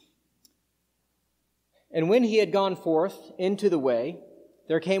And when he had gone forth into the way,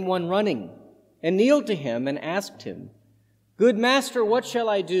 there came one running, and kneeled to him, and asked him, Good master, what shall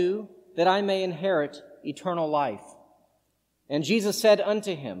I do, that I may inherit eternal life? And Jesus said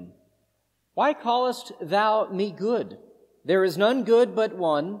unto him, Why callest thou me good? There is none good but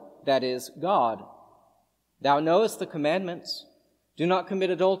one, that is, God. Thou knowest the commandments. Do not commit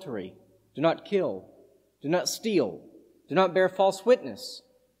adultery. Do not kill. Do not steal. Do not bear false witness.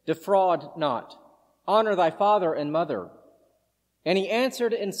 Defraud not. Honor thy father and mother. And he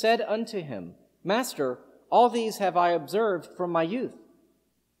answered and said unto him, Master, all these have I observed from my youth.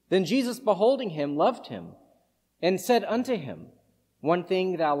 Then Jesus, beholding him, loved him, and said unto him, One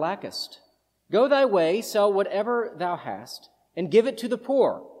thing thou lackest. Go thy way, sell whatever thou hast, and give it to the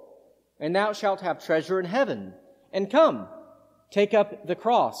poor, and thou shalt have treasure in heaven. And come, take up the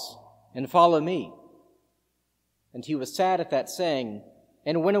cross, and follow me. And he was sad at that saying,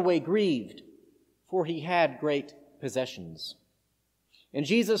 and went away grieved, for he had great possessions. And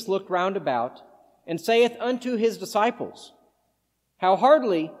Jesus looked round about, and saith unto his disciples, How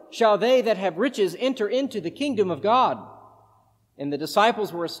hardly shall they that have riches enter into the kingdom of God? And the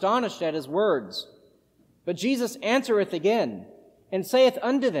disciples were astonished at his words. But Jesus answereth again, and saith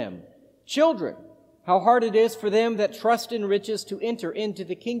unto them, Children, how hard it is for them that trust in riches to enter into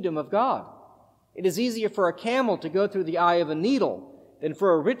the kingdom of God. It is easier for a camel to go through the eye of a needle than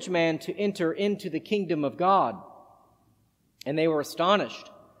for a rich man to enter into the kingdom of God. And they were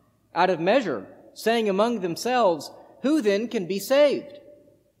astonished out of measure, saying among themselves, Who then can be saved?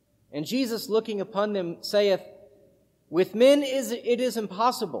 And Jesus, looking upon them, saith, With men it is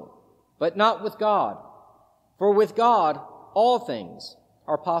impossible, but not with God. For with God all things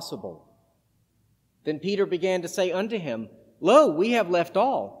are possible. Then Peter began to say unto him, Lo, we have left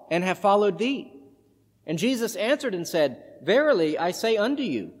all, and have followed thee. And Jesus answered and said, Verily I say unto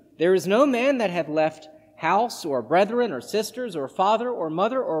you, there is no man that hath left house, or brethren, or sisters, or father, or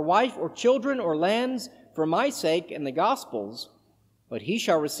mother, or wife, or children, or lands, for my sake and the gospel's, but he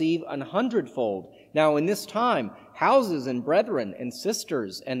shall receive 100-fold. Now in this time, houses, and brethren, and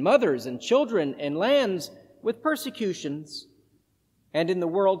sisters, and mothers, and children, and lands, with persecutions, and in the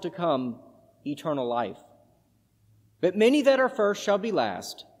world to come, eternal life. But many that are first shall be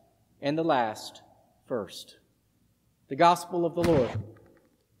last, and the last first. The gospel of the Lord.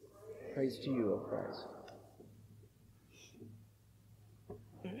 Praise to you, O Christ.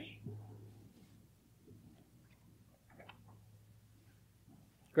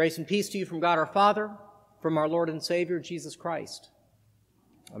 Grace and peace to you from God our Father, from our Lord and Savior, Jesus Christ.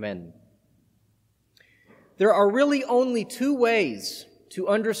 Amen. There are really only two ways to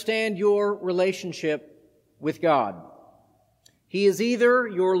understand your relationship with God. He is either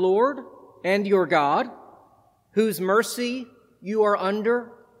your Lord and your God, whose mercy you are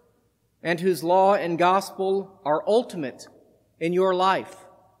under, and whose law and gospel are ultimate in your life.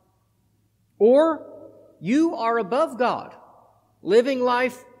 Or you are above God, living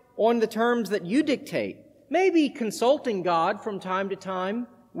life on the terms that you dictate, maybe consulting God from time to time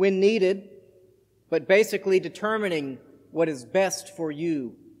when needed, but basically determining what is best for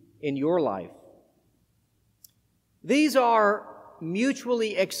you in your life. These are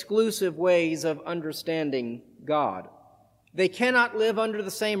mutually exclusive ways of understanding God. They cannot live under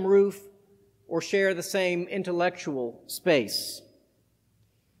the same roof or share the same intellectual space.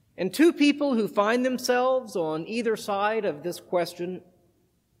 And two people who find themselves on either side of this question,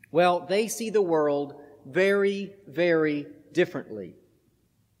 well, they see the world very, very differently.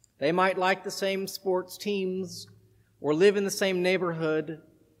 They might like the same sports teams, or live in the same neighborhood,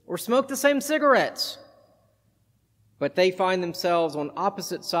 or smoke the same cigarettes. But they find themselves on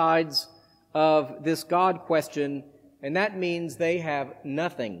opposite sides of this God question, and that means they have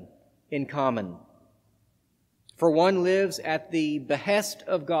nothing in common. For one lives at the behest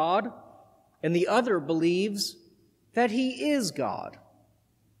of God, and the other believes that he is God.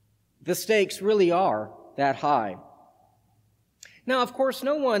 The stakes really are that high. Now, of course,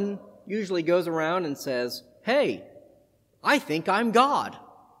 no one usually goes around and says, "Hey, I think I'm God."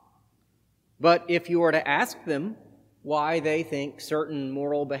 But if you were to ask them why they think certain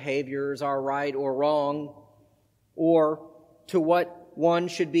moral behaviors are right or wrong, or to what one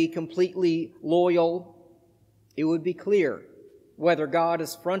should be completely loyal, it would be clear whether God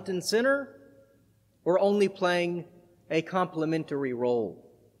is front and center or only playing a complementary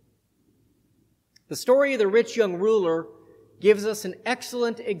role. The story of the rich young ruler gives us an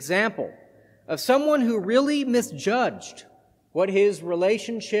excellent example of someone who really misjudged what his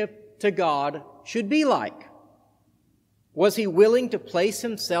relationship to God should be like. Was he willing to place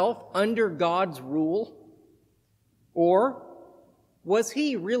himself under God's rule? Or was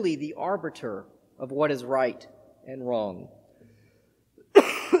he really the arbiter of what is right and wrong?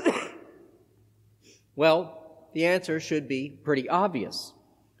 Well, the answer should be pretty obvious.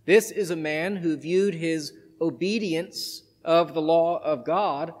 This is a man who viewed his obedience of the law of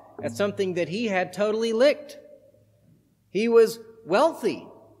God as something that he had totally licked. He was wealthy,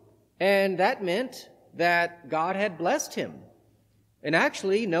 and that meant that God had blessed him. And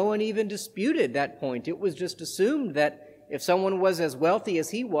actually, no one even disputed that point. It was just assumed that if someone was as wealthy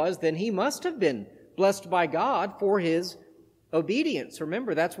as he was, then he must have been blessed by God for his obedience.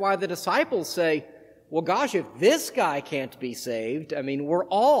 Remember, that's why the disciples say, well, gosh, if this guy can't be saved, I mean, we're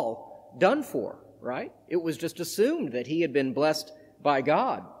all done for, right? It was just assumed that he had been blessed by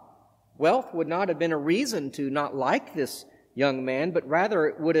God. Wealth would not have been a reason to not like this young man, but rather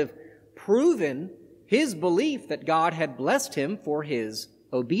it would have proven his belief that God had blessed him for his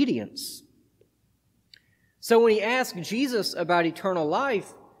obedience. So when he asked Jesus about eternal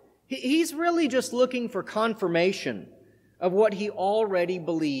life, he's really just looking for confirmation of what he already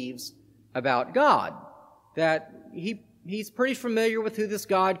believes about God. That he's pretty familiar with who this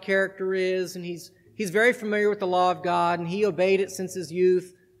God character is, and he's very familiar with the law of God, and he obeyed it since his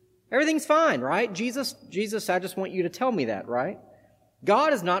youth. Everything's fine, right? Jesus, I just want you to tell me that, right?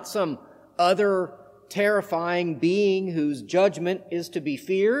 God is not some other terrifying being whose judgment is to be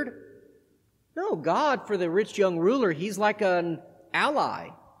feared. No, God, for the rich young ruler, he's like an ally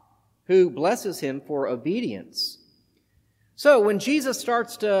who blesses him for obedience. So when Jesus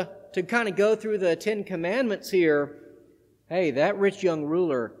starts to kind of go through the 10 Commandments here, hey, that rich young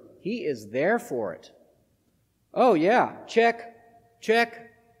ruler, he is there for it. Oh yeah, check,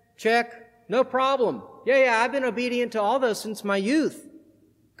 no problem. Yeah, I've been obedient to all those since my youth.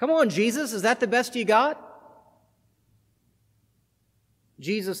 Come on, Jesus, is that the best you got?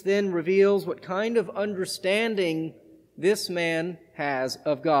 Jesus then reveals what kind of understanding this man has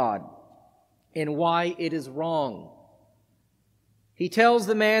of God and why it is wrong. He tells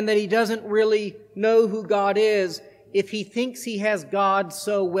the man that he doesn't really know who God is if he thinks he has God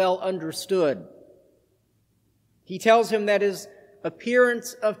so well understood. He tells him that his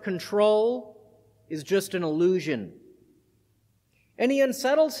appearance of control is just an illusion. And he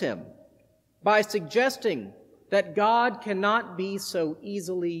unsettles him by suggesting that God cannot be so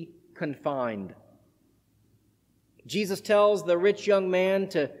easily confined. Jesus tells the rich young man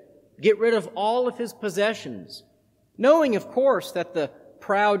to get rid of all of his possessions, knowing, of course, that the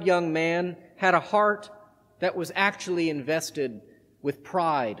proud young man had a heart that was actually invested with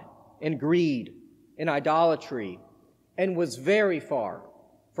pride and greed and idolatry and was very far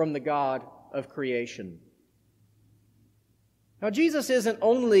from the God of creation. Now, Jesus isn't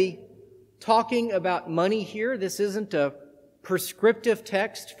only talking about money here. This isn't a prescriptive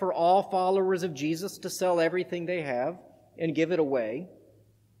text for all followers of Jesus to sell everything they have and give it away.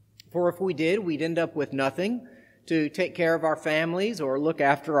 For if we did, we'd end up with nothing to take care of our families or look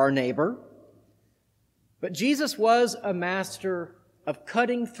after our neighbor. But Jesus was a master of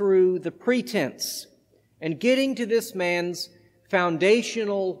cutting through the pretense and getting to this man's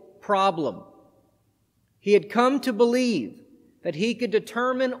foundational problem. He had come to believe that he could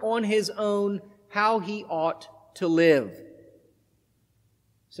determine on his own how he ought to live.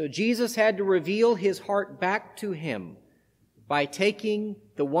 So Jesus had to reveal his heart back to him by taking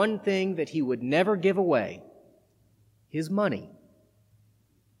the one thing that he would never give away, his money.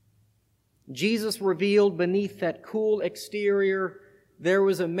 Jesus revealed beneath that cool exterior there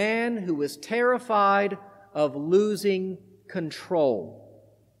was a man who was terrified of losing control.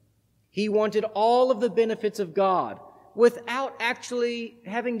 He wanted all of the benefits of God without actually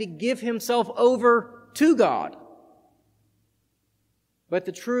having to give himself over to God. But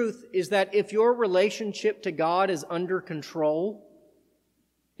the truth is that if your relationship to God is under control,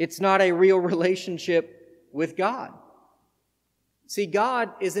 it's not a real relationship with God. See,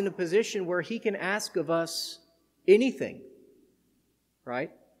 God is in a position where He can ask of us anything,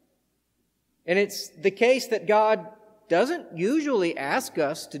 right? And it's the case that God doesn't usually ask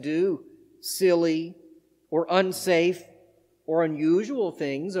us to do silly or unsafe or unusual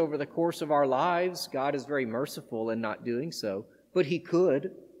things over the course of our lives. God is very merciful in not doing so, but He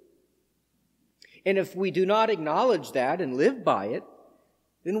could. And if we do not acknowledge that and live by it,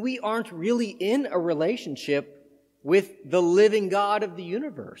 then we aren't really in a relationship with the living God of the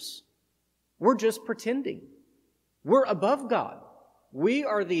universe. We're just pretending. We're above God. We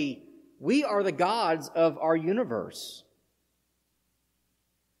are the gods of our universe.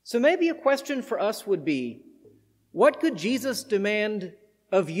 So maybe a question for us would be, what could Jesus demand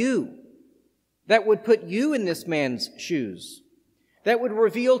of you that would put you in this man's shoes? That would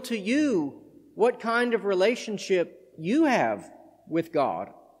reveal to you what kind of relationship you have with God?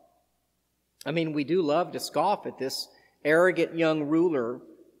 I mean, we do love to scoff at this arrogant young ruler,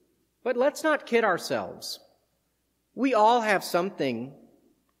 but let's not kid ourselves. We all have something,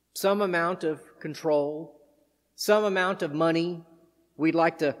 some amount of control, some amount of money we'd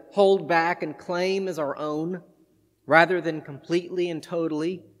like to hold back and claim as our own, rather than completely and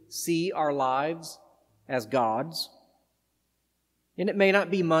totally see our lives as God's. And it may not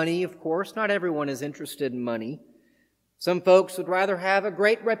be money, of course. Not everyone is interested in money. Some folks would rather have a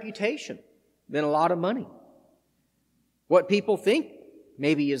great reputation than a lot of money. What people think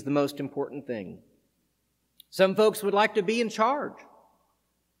maybe is the most important thing. Some folks would like to be in charge.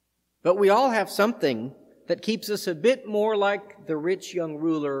 But we all have something that keeps us a bit more like the rich young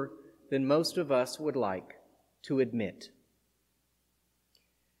ruler than most of us would like to admit.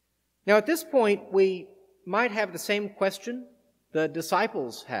 Now, at this point, we might have the same question the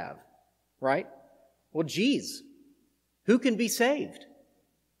disciples have, right? Well, geez, who can be saved?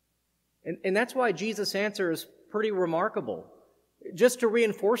 And that's why Jesus' answer is pretty remarkable. Just to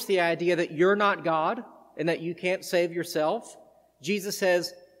reinforce the idea that you're not God and that you can't save yourself, Jesus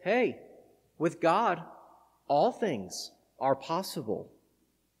says, hey, with God, all things are possible.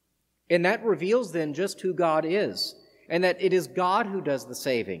 And that reveals then just who God is, and that it is God who does the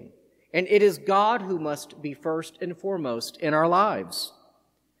saving. And it is God who must be first and foremost in our lives.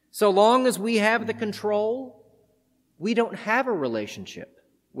 So long as we have the control, we don't have a relationship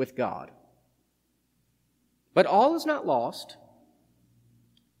with God. But all is not lost.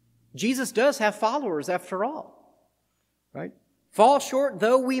 Jesus does have followers after all, right? Fall short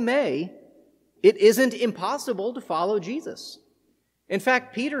though we may, it isn't impossible to follow Jesus. In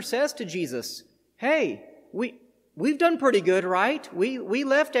fact, Peter says to Jesus, hey, we've done pretty good, right? We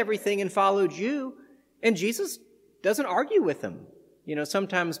left everything and followed you. And Jesus doesn't argue with him. You know,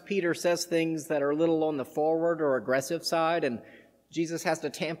 sometimes Peter says things that are a little on the forward or aggressive side, and Jesus has to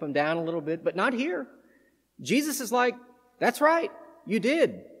tamp him down a little bit, but not here. Jesus is like, that's right, you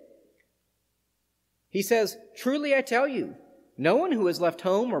did. He says, truly I tell you, no one who has left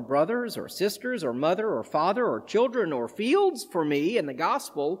home or brothers or sisters or mother or father or children or fields for me and the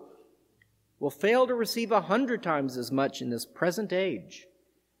gospel will fail to receive 100 times as much in this present age.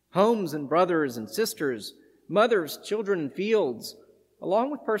 Homes and brothers and sisters, mothers, children, and fields,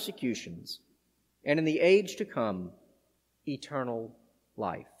 along with persecutions, and in the age to come, eternal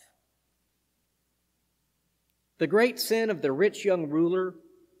life. The great sin of the rich young ruler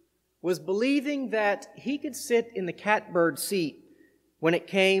was believing that he could sit in the catbird seat when it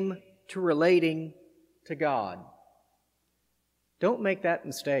came to relating to God. Don't make that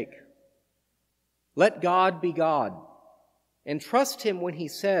mistake. Let God be God, and trust Him when He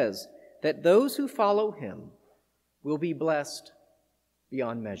says that those who follow Him will be blessed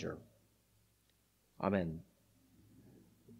beyond measure. Amen.